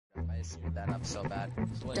I screwed that up so bad.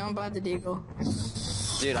 Don't buy the deagle.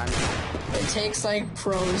 Dude, It takes like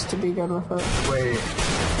pros to be good with it. Wait.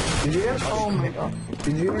 Did you guys? Oh my god.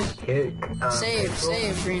 Did you guys kick? Save, Pixel?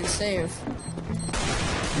 save, Green, save.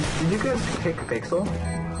 Did you guys kick Pixel?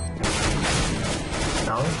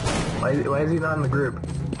 No. Why is he not in the group?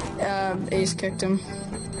 Ace kicked him.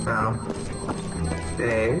 No.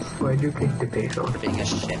 Ace, why'd you kick the Pixel? being a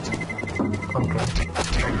shit. Okay.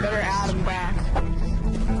 Better add him back.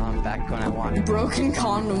 I'm back when I want it. Broken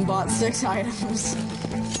condom bought 6 items.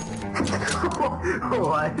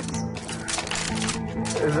 What?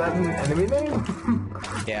 Is that an enemy name?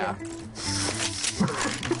 Yeah.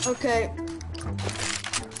 Okay.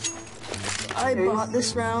 I bought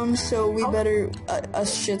this round, so we better,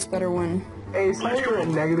 us shits better win. Ace, how are you at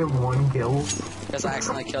 -1 kills? Because I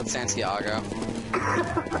accidentally killed Santiago.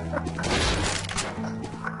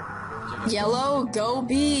 Yellow, go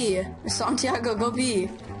B. Santiago, go B.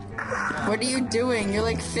 What are you doing? You're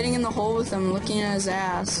like fitting in the hole with him, looking at his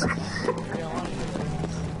ass.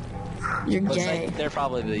 You're Looks gay. like they're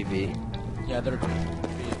probably B. Yeah, they're B.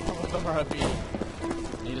 All of them are B.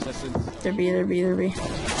 Need assistance. They're B, they're B, they're B.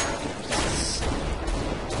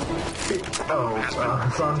 Oh,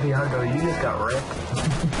 Santiago, you just got wrecked.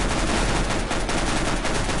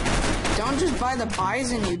 Don't just buy the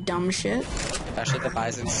bison, you dumb shit. Especially the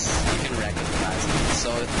bisons. You can wreck with the bisons. So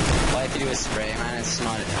all I have to do is spray, man. It's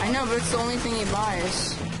not. I know, but it's the only thing he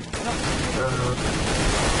buys.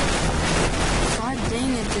 God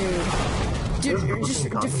dang it, dude. Dude, just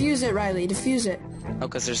defuse it, Riley. Defuse it. Oh,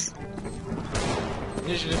 because there's.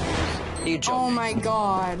 Initiative. You joking. Oh my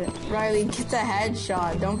god. Riley, get the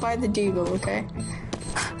headshot. Don't buy the deagle, okay?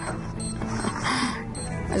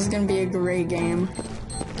 This is gonna be a great game.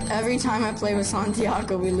 Every time I play with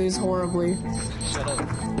Santiago, we lose horribly. Shut up.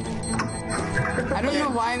 I don't know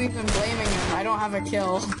why I'm even blaming him. I don't have a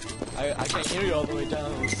kill. I can't hear you all the way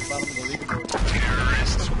down to the bottom of the leaderboard.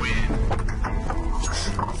 Terrorists win.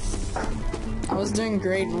 I was doing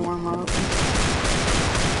great in warm-up.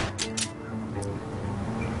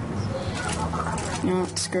 You know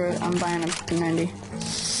what? Screw it. I'm buying a P90.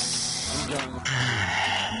 I'm going.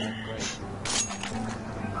 Great.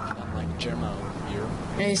 I'm like German here.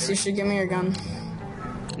 Ace, you should give me your gun.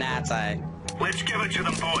 Nah, it's alright. Let's give it to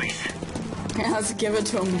them, boys. Yeah, let's give it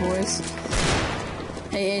to him, boys.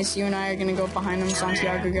 Hey, Ace, you and I are gonna go behind him.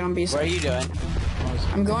 Santiago, get on B. What are you doing?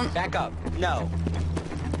 I'm going. Back up. No.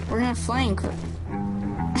 We're gonna flank.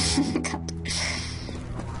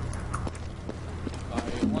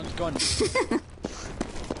 One's going.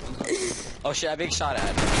 Oh shit, I'm being shot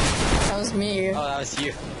at. That was me. Oh, that was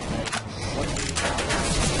you.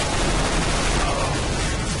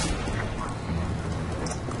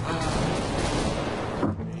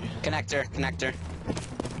 Connector, connector.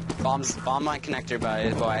 Bomb my connector,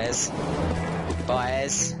 boys.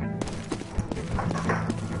 Boys.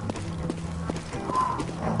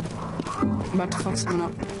 I'm about to fuck someone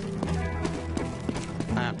up.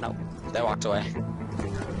 No. They walked away.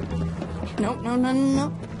 Nope, no, no, no, no.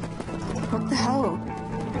 What the hell?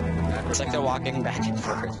 It's like they're walking back and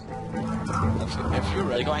forth. If you're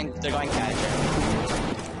ready. They're going catcher.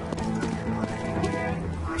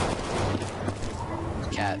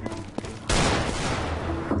 Cat.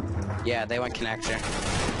 Yeah, they went connector.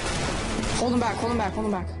 Hold him back, hold him back, hold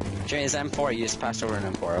him back. Jimmy, is M4? You just passed over an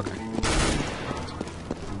M4, okay.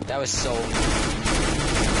 That was so...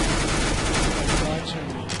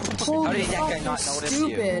 Holy How did that guy fuck, not you're notice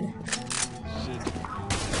stupid.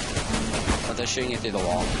 Oh, they're shooting you through the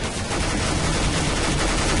wall.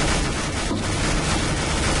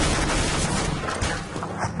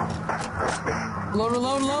 Load,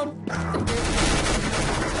 load, load.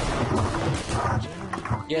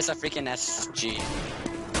 Yes, a freaking SG.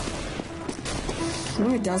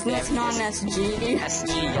 No, it doesn't. Yeah, It's not an SG.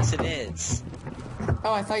 SG, yes it is.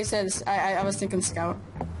 Oh, I thought you said. I was thinking scout.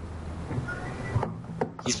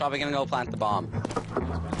 He's probably gonna go plant the bomb.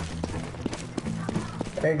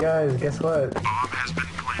 Hey guys, guess what? Bomb has been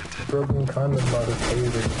planted. Broken condom bought a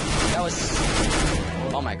taser. That was...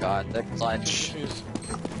 Oh my god, the clutch.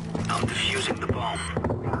 I'm defusing the bomb.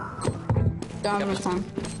 Don't have enough time.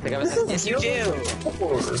 Yes, you do!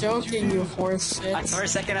 Joking, you horse shit. For a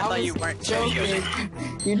second, I thought you weren't joking. joking.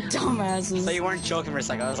 You I thought dumbasses. you weren't joking for a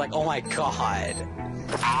second. I was like, oh my god.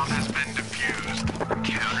 Bomb has been defused.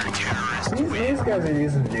 Counter-terrorists win. These guys are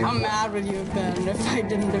using new. I'm mad with you, Ben, if I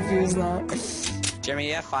didn't defuse that. Jeremy,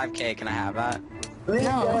 you have 5k. Can I have that? These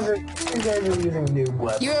guys are using new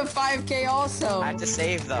weapons. You have 5k also. I have to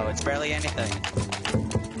save, though. It's barely anything.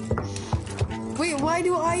 Wait, why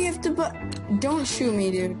do I have to Don't shoot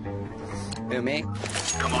me, dude. Who, me?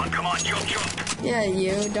 Come on, jump. Yeah,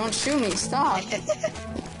 you. Don't shoot me. Stop.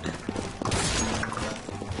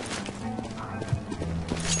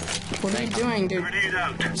 What are you doing, dude? Grenade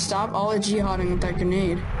out. Stop all the jihading with that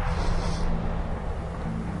grenade.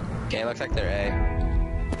 Okay, looks like they're A.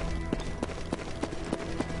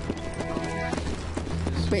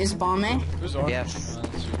 Wait, is bomb A? Who's orange? Yes.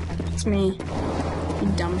 Let's see. It's me. You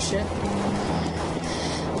dumb shit.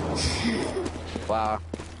 Wow.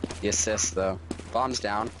 The assist though. Bomb's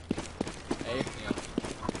down. A? Yeah.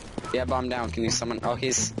 Yeah, bomb down. Can you someone? Oh,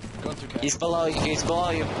 he's Going through cat. he's below you. He's below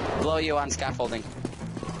you. Below you on scaffolding.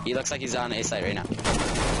 He looks like he's on A site right now.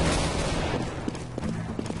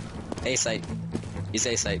 A site. He's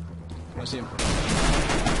A site. I see him.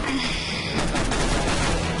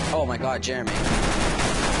 Oh my God, Jeremy.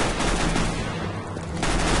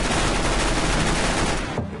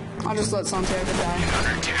 I'll just let Santiago die.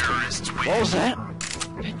 Counter-terrorists win. What was that?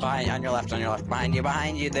 Behind, on your left, behind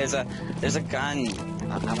you. There's a gun.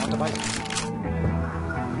 I want to buy.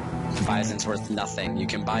 Bison's worth nothing. You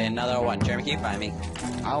can buy another one. Jeremy, can you buy me?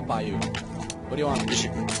 I'll buy you. What do you want?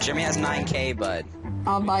 Jeremy has 9K, bud.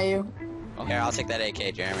 I'll buy you. Here, I'll take that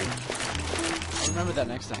AK, Jeremy. I'll remember that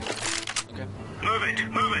next time. Okay. Move it,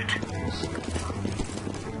 move it.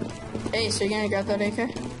 Hey, so you're gonna grab that AK?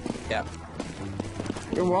 Yeah.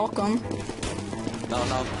 You're welcome. No,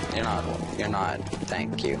 you're not. You're not.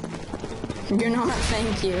 Thank you. You're not,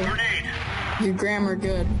 thank you. Grenade. Your grammar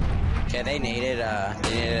good. Okay, they needed.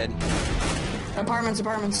 Apartments.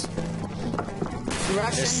 Rush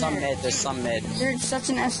There's in some there. mid. There's some mid. You're such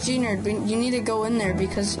an SG nerd, but you need to go in there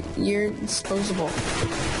because you're disposable.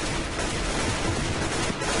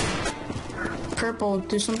 Purple,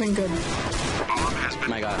 do something good. Oh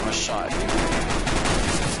my God, I was shot.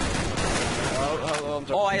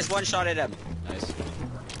 Oh, I just one-shotted him. Nice.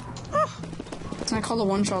 It's not called a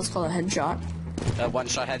one shot, it's called a headshot. A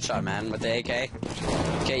one-shot headshot, man, with the AK.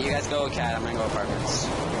 Okay, you guys go cat. I'm gonna go apartments.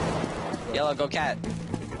 Yellow, go cat.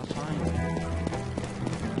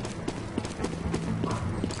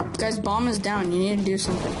 Guys, bomb is down. You need to do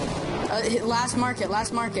something. Last market.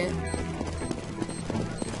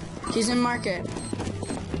 He's in market.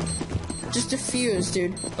 Just defuse,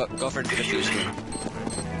 dude. Go for diffusion.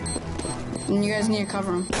 And you guys need to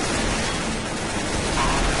cover him.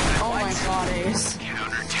 Oh my God, Ace.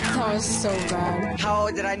 That was so bad. How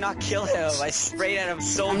did I not kill him? I sprayed at him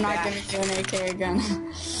so I'm not bad. gonna do an AK again.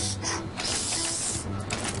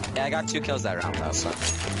 Yeah, I got 2 kills that round though, so.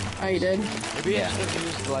 Oh, you did? Maybe Yeah. I should have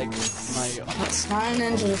used like my. It's not an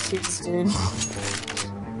ninja defuse, dude.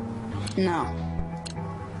 No.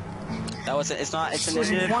 That was it's not. It's an There's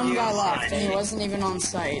initiative. one guy use. left, and he wasn't even on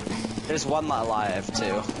site. There's one alive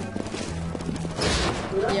too.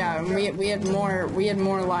 Yeah, we had more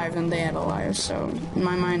live than they had alive, so in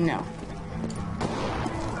my mind, no.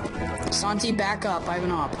 Santi, back up. I have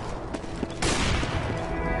an op.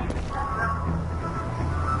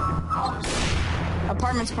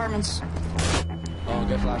 Apartments. Oh,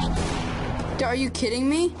 get flashed. Are you kidding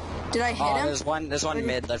me? Did I hit Oh, him? there's one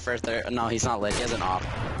mid left for third. No, he's not lit. He has an op.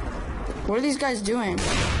 What are these guys doing?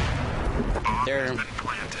 They're.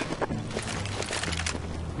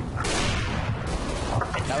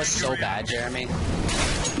 That was so bad, Jeremy.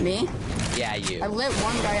 Me? Yeah, you. I lit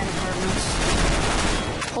one guy in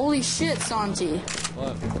apartments. Holy shit, Santi.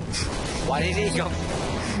 What? Why did he go?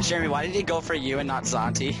 Jeremy, why did he go for you and not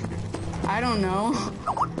Zanti? I don't know.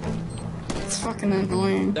 It's fucking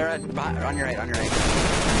annoying. They're on your right.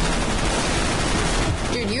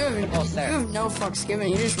 Dude, you Oh, there. have no fucks given.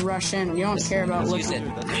 You just rush in. You don't care about Use looking.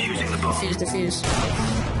 it. Defuse.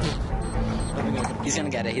 He's gonna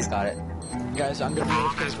get it. He's got it. Guys, I'm gonna be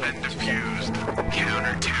Bomb has been defused.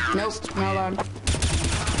 Counter-terrorists Nope, not allowed.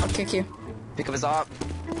 I'll kick you. Pick up his op.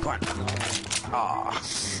 Come on. Aw.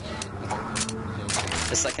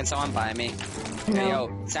 Just like, can someone buy me? No. Hey, yo,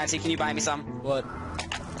 Santi, can you buy me some? What?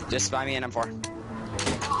 Just buy me an M4.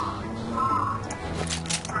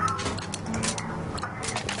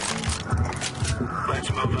 Let's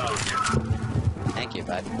move out. Thank you,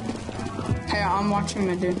 bud. Hey, I'm watching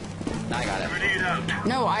my dude. No, I got it. Grenade out.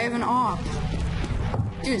 No, I have an op.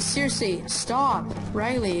 Dude, seriously, stop.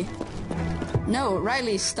 Riley. No,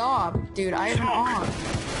 Riley, stop. Dude, I have an op.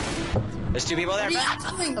 There's 2 people there, What man.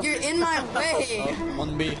 are you doing? You're in my way.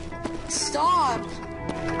 1B. Stop.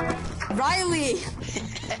 Riley.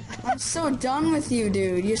 I'm so done with you,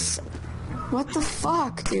 dude. What the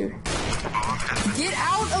fuck, dude? Get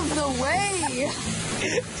out of the way.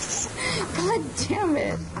 God damn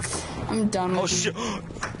it. I'm done with Oh, you. shoot.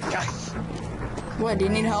 God. What, do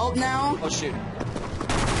you need help now? Oh, shoot.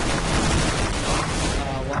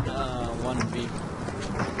 1B.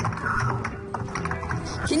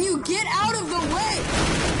 Can you get out of the way?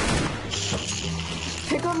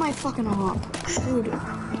 Pick up my fucking op. Dude.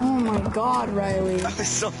 Oh my god, Riley. That was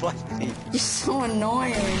so funny. You're so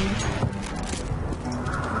annoying.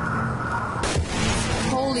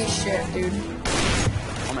 Holy shit, dude.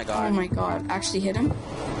 Oh my god. Oh my god. Actually hit him?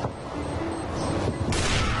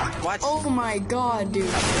 What? Oh my god, dude.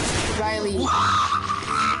 Riley.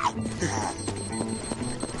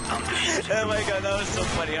 Oh my god, that was so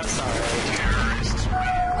funny. I'm sorry.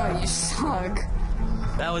 Oh, you suck.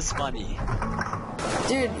 That was funny.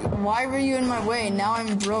 Dude, why were you in my way? Now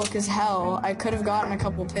I'm broke as hell. I could have gotten a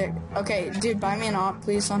couple picks. Okay, dude, buy me an op,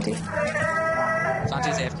 please, Santi.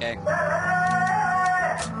 Santi's AFK.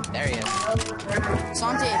 There he is.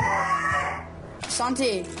 Santi.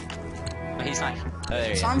 Santi. Oh, he's not. Oh, there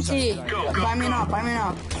he is. Santi. Buy me an op, buy me an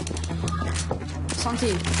op.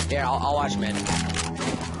 Santi. Here, I'll watch mid.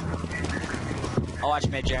 I'll watch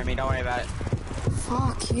mid, Jeremy. Don't worry about it.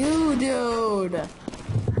 Fuck you, dude.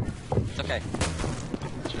 It's okay.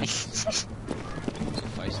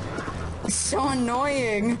 It's so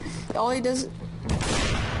annoying. All he does.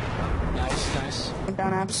 Nice.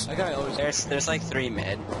 Down apps. I gotta always. There's like 3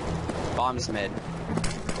 mid. Bombs mid.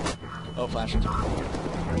 Oh, flash.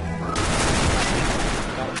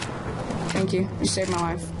 Thank you. You saved my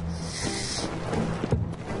life.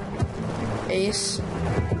 Ace.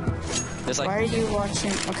 There's like. Why are you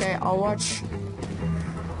watching? Okay, I'll watch.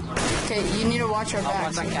 Okay, you need to watch our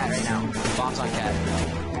Bombs back. on cat right now. Bombs on cat.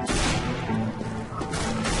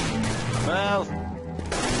 Well.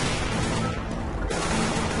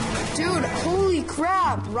 Dude, holy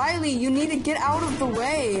crap. Riley, you need to get out of the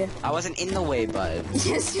way. I wasn't in the way, bud.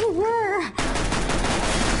 Yes, you were.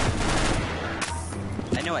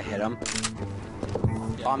 I knew I hit him.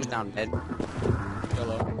 Yeah. Bombs down mid.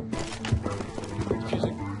 Hello.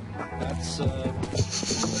 Confusing. That's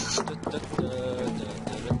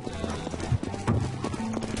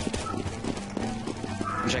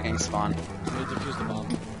I'm checking spawn. You need to defuse the bomb.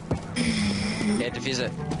 Yeah, defuse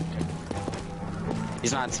it.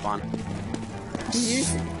 He's not at spawn. Did you?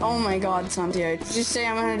 Oh my god, Santiago. Did you say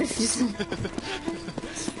I'm gonna defuse him?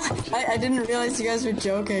 I didn't realize you guys were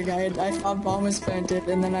joking. I thought bomb was planted,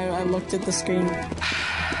 and then I looked at the screen.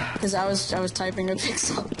 Because I was typing a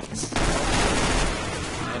pixel.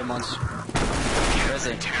 I hit him once. Where is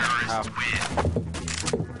he? Oh.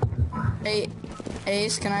 Hey,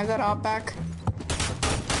 Ace, can I have that op back?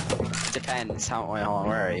 Depends. Wait, hold on.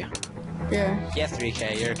 Where are you? Yeah. Yeah,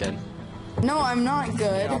 3K. You're good. No, I'm not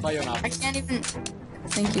good. Yeah, I'll buy you an op. I can't even.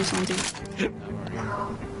 Thank you, Santi.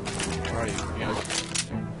 Where are you? Yeah.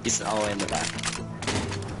 He's all the way in the back.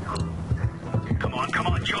 Come on,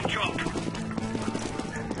 jump.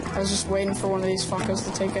 I was just waiting for one of these fuckers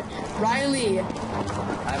to take it. Riley, I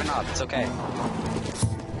have an op. It's okay.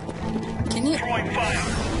 can you? Throwing fire.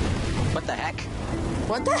 What the heck?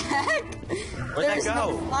 What the heck? Where'd There's that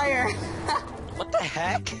go? no fire. What the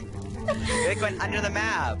heck? They went under the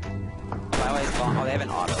map. By the way, it's bomb. Oh, they have an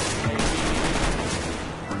auto.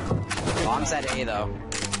 Bomb's at A though.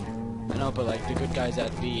 I know, but like the good guy's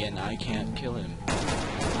at B, and I can't kill him.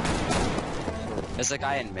 There's a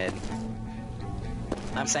guy in mid.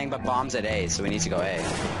 I'm saying, but bomb's at A, so we need to go A.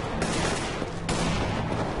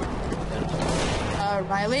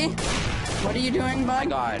 Riley, what are you doing, Oh my bud?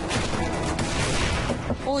 god.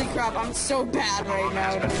 Holy crap, I'm so bad right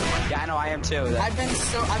now, dude. Yeah, I know, I am too. I've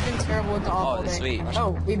been terrible with the op all day. sweet.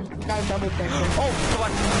 Oh, we got a double pick. Oh, come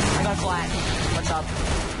on. I got flat. What's up?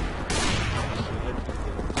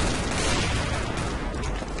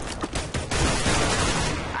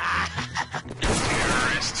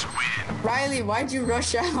 Terrorists win. Riley, why'd you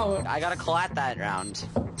rush out? I got a collat that round.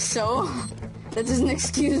 So? That doesn't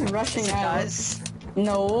excuse rushing out. Does?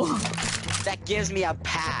 No. That gives me a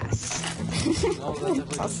pass. No, that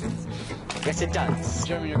definitely doesn't. Yes, it does.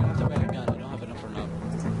 Jeremy, you're gonna have to buy a gun. I don't have enough for now.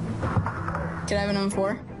 Can I have an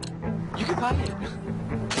M4? You can buy it.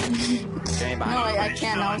 Jeremy No, behind. I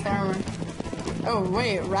can't, not with armor. Oh,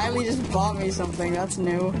 wait, Riley just bought me something. That's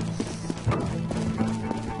new.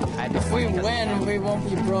 If we win, we won't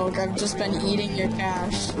be broke. I've just been eating your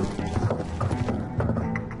cash.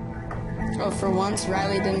 Oh, for once,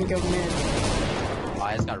 Riley didn't go mid. Oh,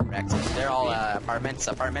 I just got wrecked. They're all apartments.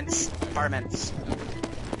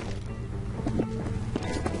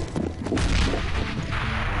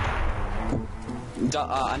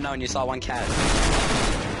 Unknown, you saw one cat.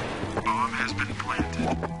 Bomb has been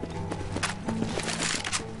planted.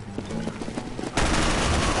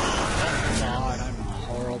 God, I'm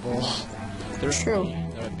horrible. They're True.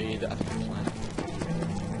 They're at B. I think they're planted.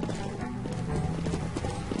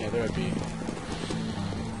 Yeah, they're at B.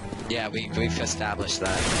 Yeah, we've established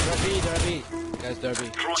that. They're at B. Guys, Derby.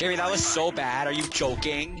 Jeremy, that was so bad. Are you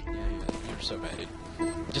joking? Yeah, you're so bad, dude.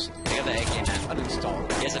 Just I got the AK, man.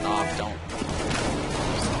 uninstall. He has an off, don't.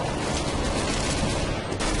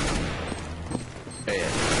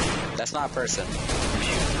 Hey, that's not a person.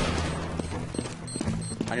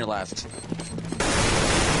 On your left.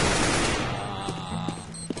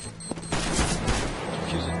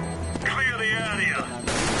 Confusing. Clear the area.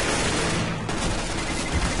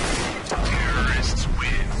 Terrorists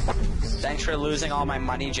win. Thanks for losing all my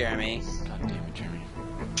money, Jeremy. God damn it, Jeremy.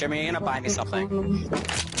 Jeremy, you're gonna buy me something.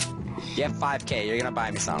 You have 5K, you're gonna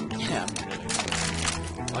buy me something. Yeah, really.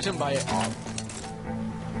 I was gonna buy it all.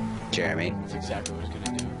 Jeremy. That's exactly what I was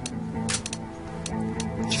gonna do.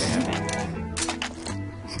 Jeremy.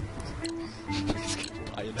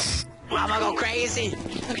 Buy it. I'm gonna go crazy!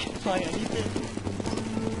 Buy anything.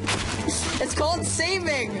 It's called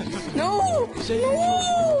saving. No.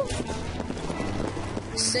 No.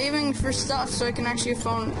 Saving for stuff so I can actually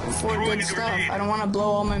afford good stuff. I don't want to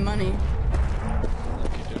blow all my money.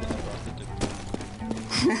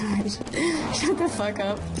 Shut the fuck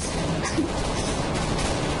up.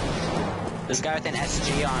 This guy with an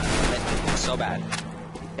SG on lit so bad.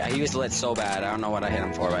 Yeah, he was lit so bad. I don't know what I hit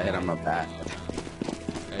him for, but I hit him with that.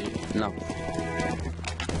 No.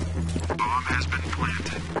 Bomb has been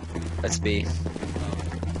planted. Let's be.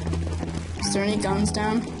 Is there any guns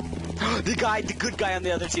down? The good guy on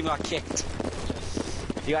the other team got kicked.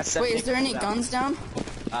 You got 7. Wait, is there any guns down?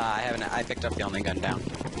 I haven't. I picked up the only gun down.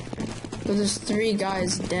 But there's 3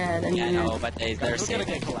 guys dead. And Yeah, I you're- know, but they're We're gonna safe.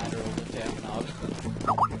 get collateral if they have an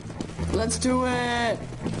out. Let's do it.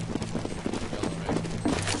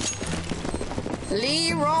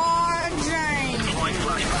 Leroy James. Deploying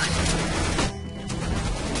flashbang.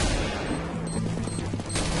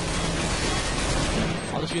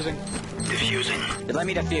 All defusing. Diffusing. Let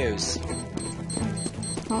me defuse.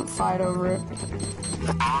 Don't fight over it.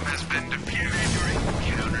 Bomb has been defused.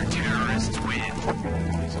 Counter-terrorists win.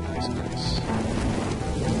 Nice.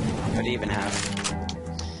 What do you even have?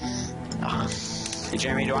 Hey,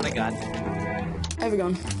 Jeremy, do you want a gun? I have a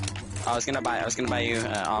gun. I was gonna buy you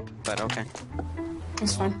op, but okay.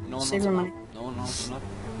 That's fine. No one Save your money. No one knows enough.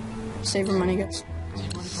 Save your money, guys.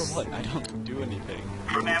 Save money for what? I don't do anything.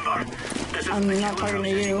 Remember, this is I'm not talking to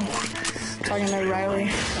you. I'm talking to Riley.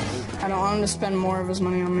 I don't want him to spend more of his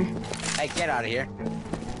money on me. Hey, get out of here.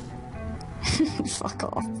 Fuck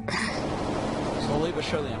off. Slowly but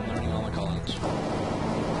surely, I'm learning all the college.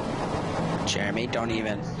 Jeremy, don't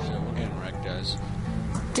even. So we're getting wrecked, guys.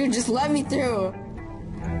 Dude, just let me through.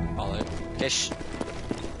 All it. Fish.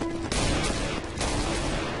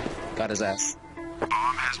 Got his ass. bomb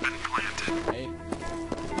has been planted. Hey.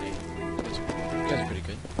 Hey. You guys are pretty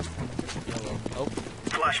good. Yellow. Oh.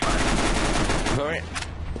 Flashbang.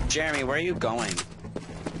 Jeremy, where are you going?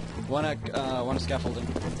 Wanna scaffolding.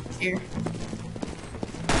 Here.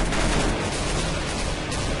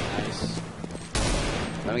 Nice.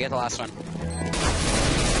 Let me get the last one.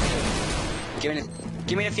 Give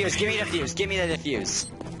me the fuse. Give me the fuse. Give me the diffuse.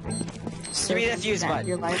 Give me the fuse button.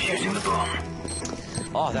 Your life Defusing the bomb.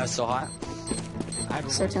 Oh, that was so hot. I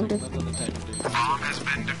have So tempted. nothing to type to do. Bomb has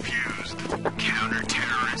been defused.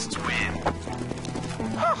 Counter-terrorists win.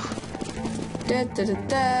 Da da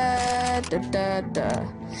da da da da.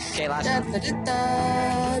 Okay, last Da one.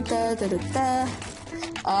 da da da da da.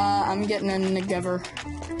 I'm getting a Negever.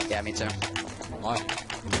 Yeah, me too. Why?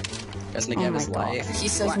 That's Oh Negev my his god. life. He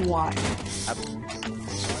says why?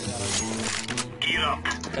 Gear up.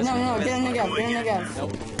 No, get a Negev. Get a Negev.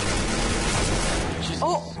 Nope. Jesus.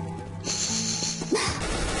 Oh!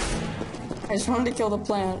 I just wanted to kill the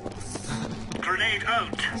plant. Grenade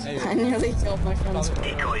out. Hey, I nearly killed my friends.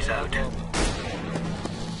 Decoys out.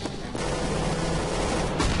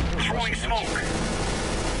 Throwing smoke.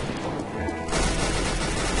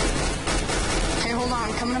 Hey, hold on.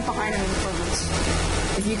 I'm coming up behind him in the apartments.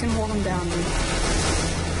 If you can hold him down, dude.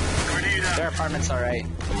 Grenade Their out. apartment's alright.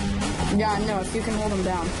 Yeah, no, if you can hold him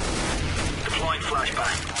down. Deploying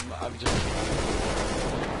flashbang. I'm just.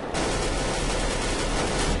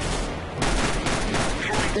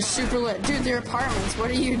 They're super lit. Dude, they're apartments. What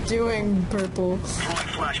are you doing, Purple? Throwing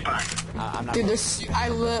flashbang. I'm not. Dude, I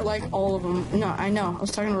lit like all of them. No, I know. I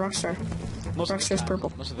was talking to Rockstar. most of the Rockstar's time-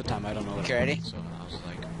 purple. Most of the time, I don't know what. Okay, ready? So I was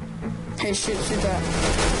like, Hey, shoot that.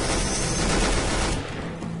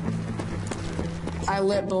 I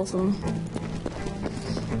lit both of them.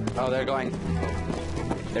 Oh, they're going.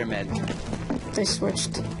 They're mid. They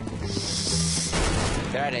switched.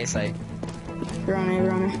 They're at A site. They're on A,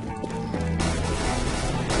 they're on A.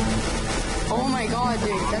 Oh my god, dude.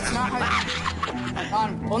 That's not how...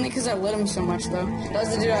 only because I lit him so much, though. That was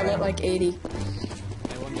the dude I lit like 80. hey,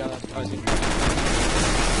 one guy left. Oh, is he?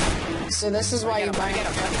 So this is why you buy Get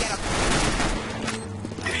him.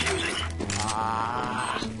 Defusing.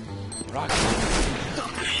 Ah. Rock.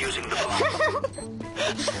 Defusing the bomb.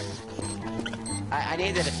 I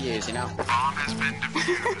need the defuse, you know? Bomb has been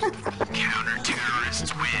defused.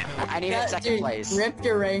 Counter-terrorists win. I need it second place. Rip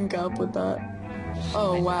your rank up with that.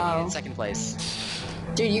 Oh, I wow. need it second place.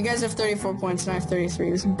 Dude, you guys have 34 points and I have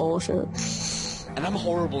 33. This is bullshit. And I'm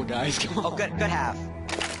horrible, guys. Come on. Oh, good half.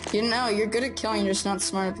 You know, you're good at killing, you're just not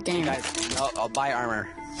smart at the game. Guys, I'll buy armor.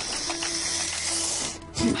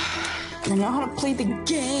 I know how to play the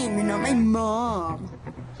game, you're not my mom.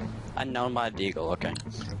 Unknown by Deagle, okay.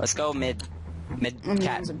 Let's go mid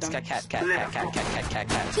cat. Let's go cat.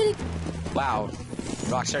 Wow.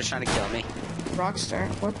 Rockstar's trying to kill me. Rockstar?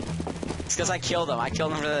 What? It's because I killed him. I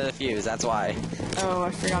killed him for the defuse, that's why. Oh,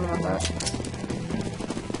 I forgot about that.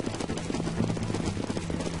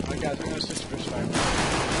 Alright, guys, we're gonna switch to first fire.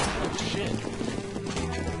 Oh, shit.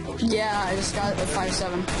 Yeah, I just got a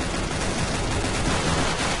 5-7.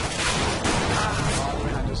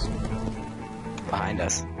 Behind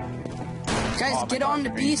us. Guys, Oh my get God, on the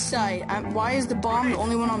B side. Why is the bomb the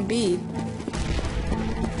only one on B?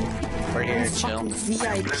 We're here, I'm chill. fucking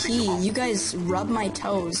VIP. You guys rub my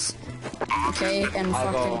toes. Okay? And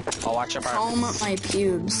I'll fucking watch your part. comb up my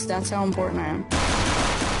pubes. That's how important I am.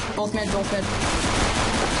 Both mid.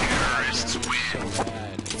 Terrorists win.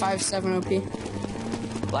 5-7 OP.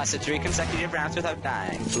 Lasted 3 consecutive rounds without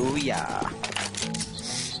dying. Booyah.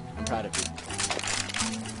 I'm proud of you.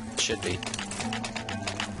 Should be.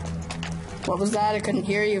 What was that? I couldn't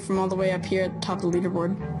hear you from all the way up here at the top of the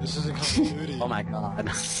leaderboard. This isn't Call of Duty. Oh my god.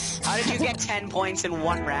 How did you get 10 points in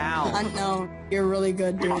 1 round? Unknown. You're really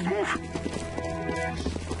good, dude. You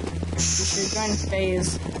should join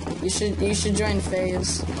FaZe. You should join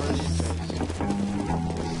FaZe.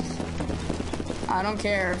 I don't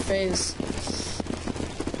care. FaZe.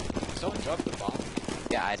 Someone dropped the bomb.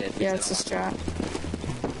 Yeah, I did. Yeah, it's a strat.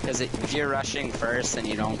 Because if you're rushing first and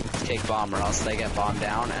you don't kick bomb, or else they get bombed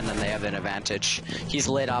down, and then they have an advantage. He's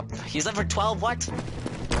lit up. He's lit for 12, what?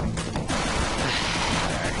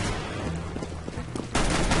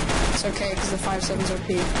 It's okay, because the 5-7's OP.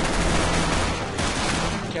 I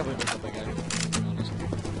can't believe it's up again. To be honest.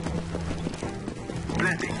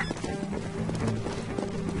 Blending.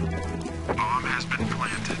 Bomb has been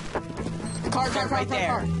planted. Car. Right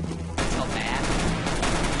there. Oh man.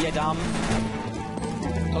 You dumb.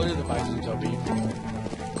 Told you the Bison's OP.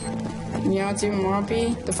 You know what's even more OP?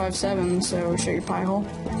 The 5-7, so show your pie hole.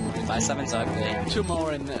 5-7's ugly. 2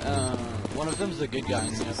 more, and one of them's the good guy,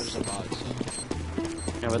 and the other's a bot. So.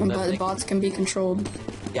 Yeah, But the bots can be controlled.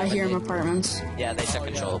 Yeah, I but hear in they- apartments. Yeah, they took Oh,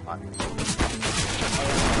 control yeah. of it.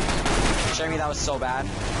 Jeremy, that was so bad.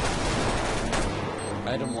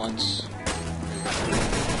 I hit him once.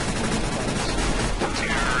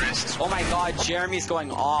 Terrorists. Oh my god, Jeremy's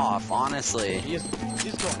going off, honestly. He's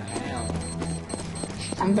going ham.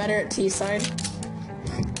 I'm better at T side. Is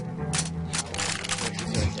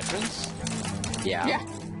there a difference? Yeah. Yeah.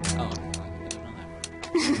 Oh, I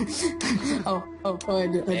didn't know that. Oh, I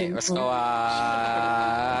did. Okay, let's go,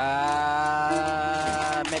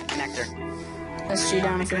 mid connector. SG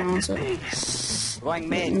down if you want it. We're going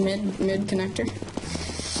mid. Mid connector.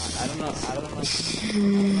 I don't know.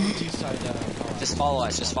 T-side, Just follow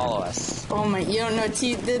us. Oh my, you don't know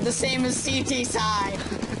the same as CT side.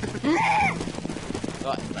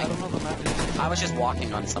 But, I don't know the map. I was just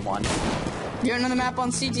walking on someone. You don't know the map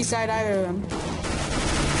on CT side either of them.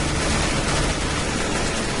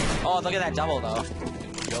 Oh, look at that double, though.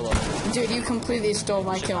 YOLO. Dude, you completely stole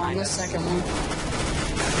my Shit kill on behind this us. second one.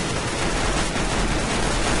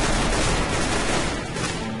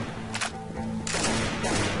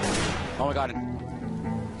 Oh my god.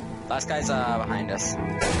 Last guy's behind us.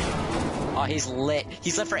 Oh, he's lit.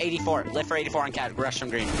 He's lit for 84. Lit for 84 on cat. Rush from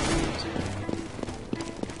green.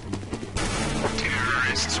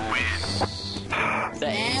 Terrorists win. The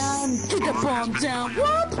ace. And get the bomb down.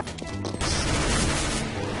 Whoop!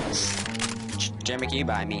 Jeremy, can you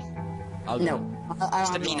buy me? I'll No, I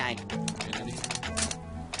Just a don't know. P9.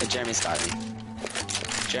 But Jeremy's got me.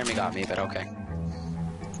 Jeremy got me, but okay.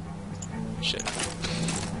 Shit.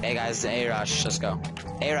 Hey guys, A rush, let's go.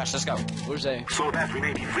 A rush, let's go. Where's A? So that we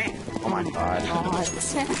may be free. Oh my god. God.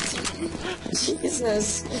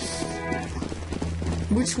 Jesus.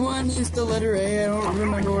 Which one is the letter A? I don't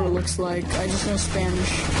remember what it looks like. I just know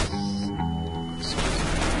Spanish.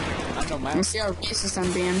 I don't know Let's map. see how racist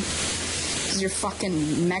I'm being. Because you're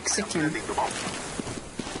fucking Mexican. Planting the bomb.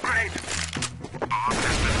 Grenade. Bomb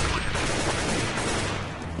has been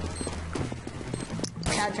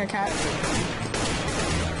planted. Cat.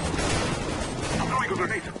 Throwing a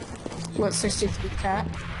grenade. What, 63 cat?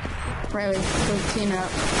 Riley, go clean up.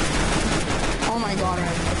 Oh my god,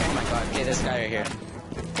 Riley. Oh Okay. my god. Okay, this guy right here.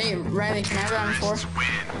 Hey, Riley, can I have an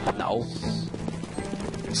M4? No.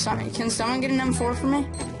 Can someone get an M4 for me?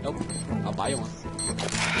 Nope. I'll buy you one.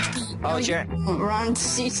 Oh, Jared. We're on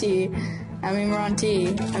CT. I mean, we're on T.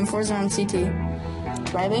 M4s are on CT.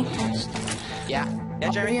 Riley? Yeah. Yeah, I'll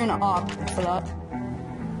give Jeremy. you an op for that.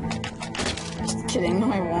 Just kidding,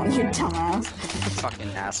 no I won't, you dumbass. Fucking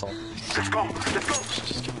asshole. Let's go.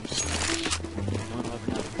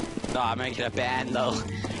 No, I'm gonna get a ban though.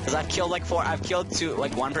 Cause I've killed like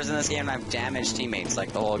one person in this game and I've damaged teammates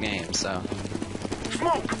like the whole game, so.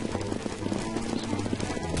 Smoke.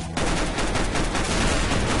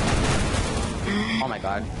 Oh my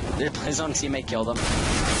god. His own teammate killed him.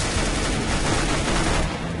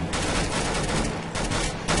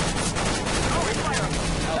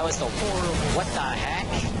 That was the horrible. What the heck?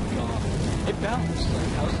 It bounced. Like,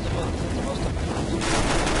 how is it supposed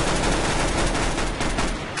to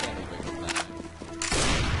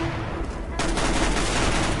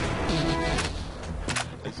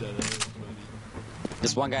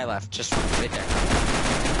There's one guy left, just right there.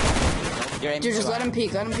 You're aiming Dude, just too let high. him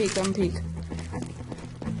peek, let him peek, let him peek.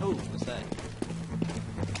 Oh, what's that?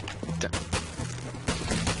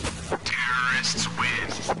 Terrorists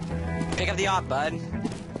win. Pick up the op, bud.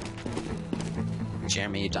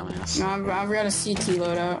 Jeremy, you dumbass. No, I've got a CT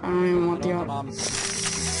loadout. I don't even want the op.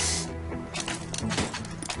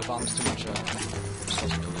 The bomb's too much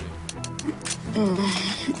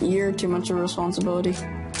responsibility. You're too much of a responsibility.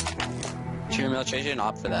 Jeremy, I'll trade you an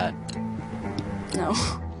op for that. No.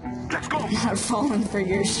 Let's go. I'm not falling for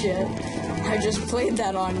your shit. I just played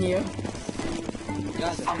that on you.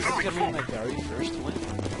 Guys, this is gonna be my very first win.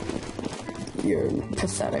 You're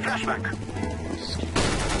pathetic. Flashback.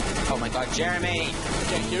 Oh my god, Jeremy! I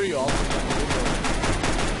can't hear you all.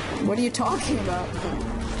 What are you talking about?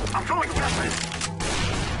 I'm throwing flashbang.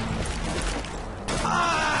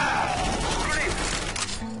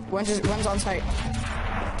 Grenade. When's on site?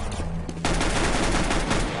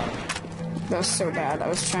 That was so bad. I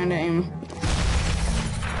was trying to aim.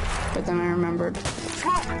 But then I remembered.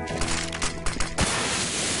 Smoke.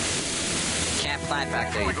 Can't plant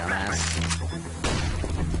back there, you dumbass.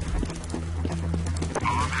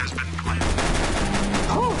 Bomb has been planted.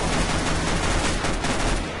 Oh!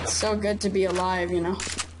 It's so good to be alive, you know?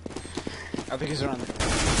 I think he's around there.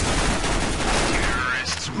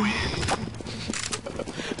 Terrorists win.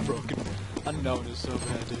 Broken. Unknown is so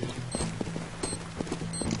bad, dude.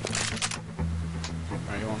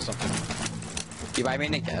 Alright, you want something? You buy me a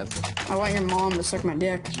Negev? I want your mom to suck my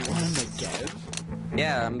dick. Do you want a Negev?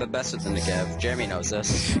 Yeah, I'm the best with the Negev. Jeremy knows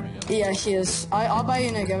this. Yeah, he is. I'll buy you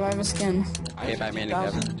a Negev. I have a skin. Okay, buy me a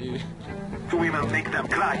Negev. Dude. We will make them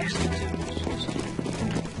cry.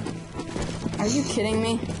 Are you kidding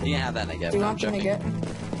me? You can have that Negev. Do you No, I'm want the joking. Negev?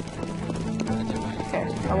 Okay,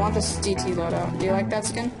 I want this DT loadout. Do you like that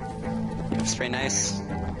skin? It's pretty nice.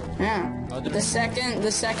 Yeah. Oh, The second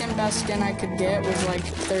best skin I could get was like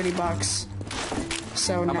 $30.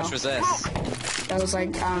 So How no. much was this? That was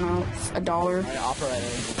like, I don't know, $1. Alright, operator.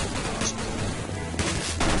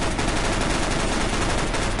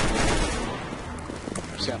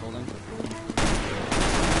 Scaffolding.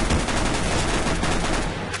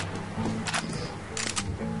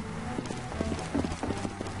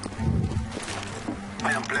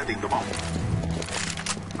 I am planting the bomb.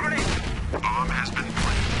 Grenade. Bomb has been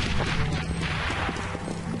planted.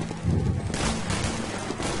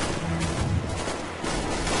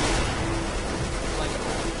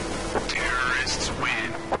 Terrorists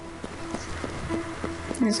win.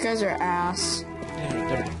 These guys are ass.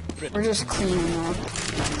 They're We're just cleaning up.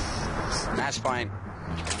 Match point.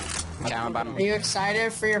 Okay, I'm about Are you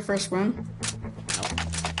excited for your first win?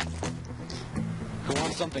 Who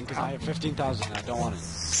wants something? Because I have 15,000 and I don't want it.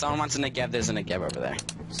 Someone wants a Negev, there's a Negev over there.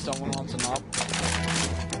 Someone wants a knob?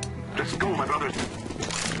 Let's go, my brothers.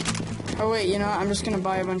 Oh wait, you know what? I'm just gonna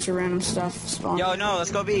buy a bunch of random stuff. Spawn. Yo, no,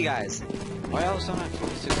 let's go B, guys. Why else am I at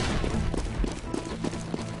 46?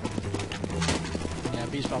 Yeah,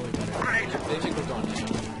 B's probably better. They think we're going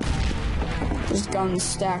A. Just guns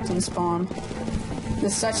stacked and spawn.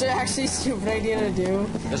 It's such an actually stupid idea to do.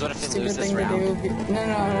 Because what if they Stupid lose this thing to round? do.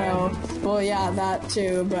 No. Well, yeah, that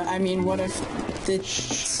too. But I mean, what if the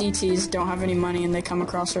CTs don't have any money and they come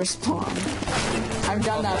across our spawn? I've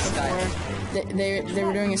done that this guy. before. They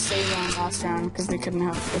were doing a save round last round because they couldn't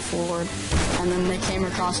have afford, and then they came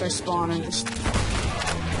across our spawn and just.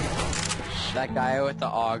 That guy with the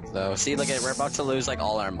AUG, though. See, look at it, we're about to lose, like,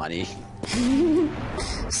 all our money.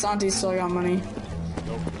 Santi still got money.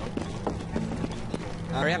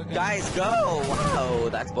 Hurry up, guys, go! Whoa,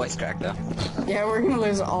 that's voice crack though. Yeah, we're gonna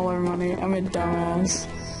lose all our money. I'm a dumbass.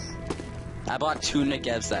 I bought 2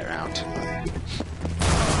 Negevs that round.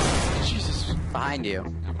 Jesus. Behind you.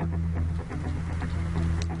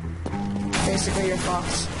 Basically, you're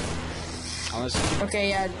fucked. Honestly. Okay,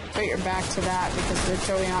 yeah, put your back to that because they're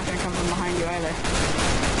totally not gonna come from behind you either.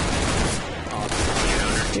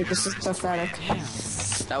 Dude, this is pathetic.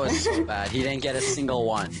 That was so bad. He didn't get a single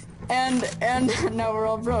one. And now we're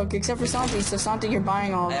all broke except for Santi. So Santi, you're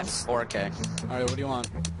buying all of us. F4K. Alright, what do you want?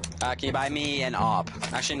 Can you buy me an op?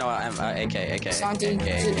 Actually, no, I'm AK. Santi,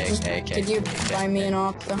 could you buy me an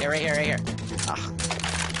op? Though? Here, right here. Ah,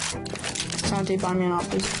 Santi, buy me an op,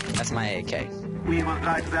 please. that's my AK. We will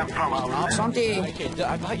guide them from our land. Santi. Okay,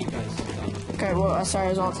 I bought you guys. Okay, well, sorry, I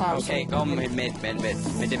was all tabs. Okay, go mid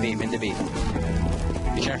to B.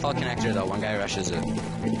 Be careful connector though, one guy rushes it.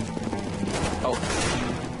 Oh,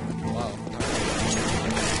 Wow.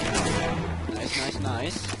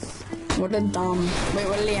 Nice. What a dumb. Wait,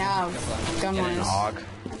 what did he have? Gun get an wise.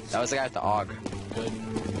 AUG. That was the guy with the AUG. Good.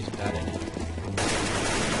 He's bad at it.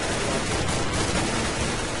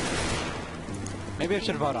 Maybe I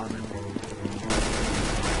should have bought armor.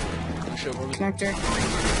 I'm sure what was Connector.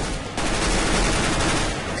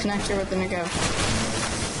 Connector with the Nico.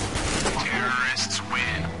 Terrorists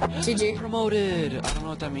win. GG. promoted. I don't know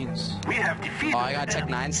what that means. We have defeated Oh, I got them. Tech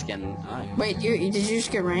 9 skin. Nice. Wait, did you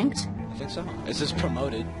just get ranked? I think so. It says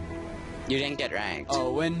promoted. You didn't get ranked.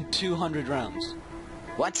 Oh, win 200 rounds.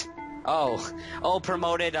 What? Oh,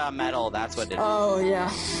 promoted medal. That's what it is. Oh,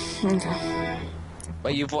 yeah. Okay.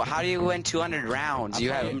 Wait, how do you win 200 rounds?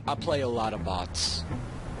 I play a lot of bots.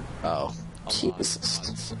 Oh. A lot of Jesus.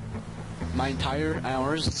 bots. My entire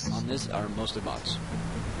hours on this are mostly bots.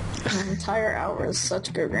 My entire hour is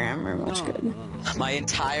such good grammar, much good. My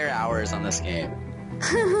entire hours on this game.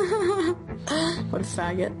 What a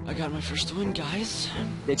faggot. I got my first win, guys.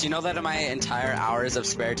 Did you know that in my entire hours of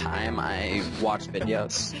spare time, I watch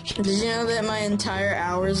videos? Did you know that my entire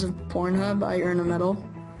hours of Pornhub, I earn a medal?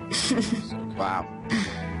 Wow.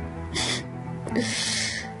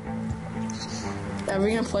 Are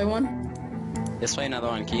we gonna play one? Let's play another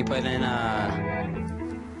one. Can you put in,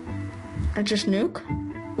 Or just nuke?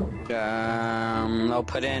 no,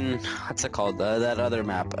 put in, what's it called? That other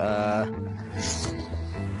map.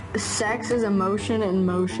 Sex is emotion in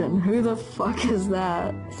motion. Who the fuck is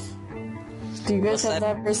that? Do you guys What's have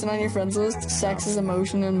that person on your friends list? Sex is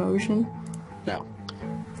emotion in motion? No.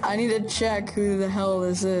 I need to check who the hell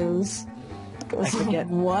this is. I forget.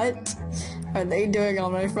 What are they doing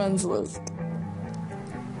on my friends list?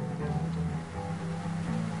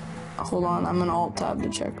 Hold on, I'm gonna alt tab to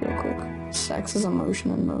check real quick. Sex is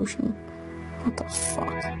emotion in motion. What the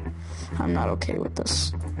fuck? I'm not okay with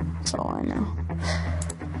this. That's all I know.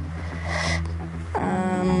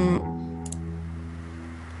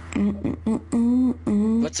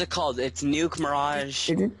 What's it called? It's Nuke Mirage.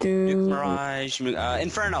 Nuke Mirage.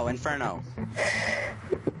 Inferno.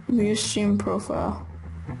 View stream profile.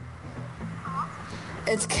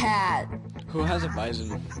 It's Cat. Who has a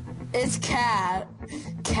bison? It's Cat.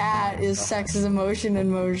 Cat is sex is emotion in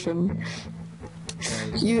motion.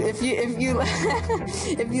 If you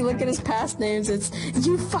if you look at his past names, it's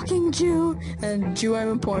you fucking Jew and Jew. I'm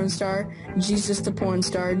a porn star. Jesus the porn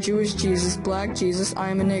star. Jewish Jesus. Black Jesus. I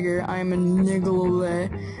am a nigger. I am a niggle.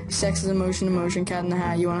 Sex is emotion. Cat in the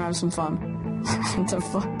Hat. You wanna have some fun? What the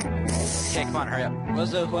fuck? Okay, come on, hurry up.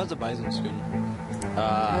 Who has the bison skin?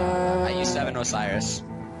 I used to have an Osiris.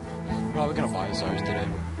 Probably gonna buy Osiris today.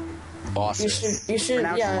 Osiris. You should,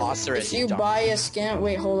 Pronounce yeah. Osiris, If you dumb. buy a skin,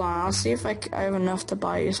 wait, hold on. I'll see if I have enough to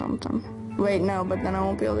buy you something. Wait, no, but then I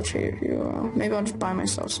won't be able to trade you. Maybe I'll just buy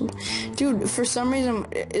myself some. Dude, for some reason,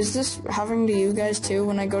 is this happening to you guys too?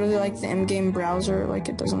 When I go to the in-game browser,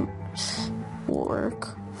 it doesn't work.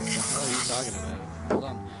 What are you talking about? Hold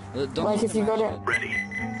on. Don't Like, if you go to, Ready.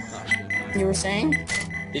 Oh, shit. you were saying?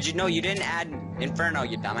 Did you know you didn't add Inferno,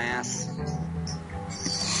 you dumbass?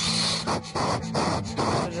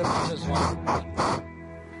 Just one.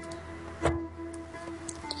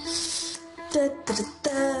 Da, da,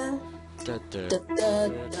 da, da, da, da,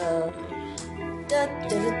 da. Da, da,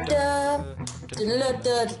 da, da. Da, da,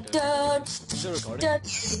 da, da. Still recording? Da,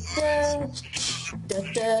 da, da,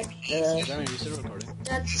 da, da. Sammy, you still recording?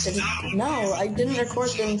 No, I didn't record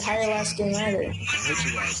the entire last game either. I hate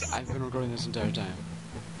you guys. I've been recording this entire time.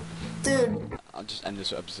 Dude. I'll just end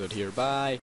this episode here. Bye.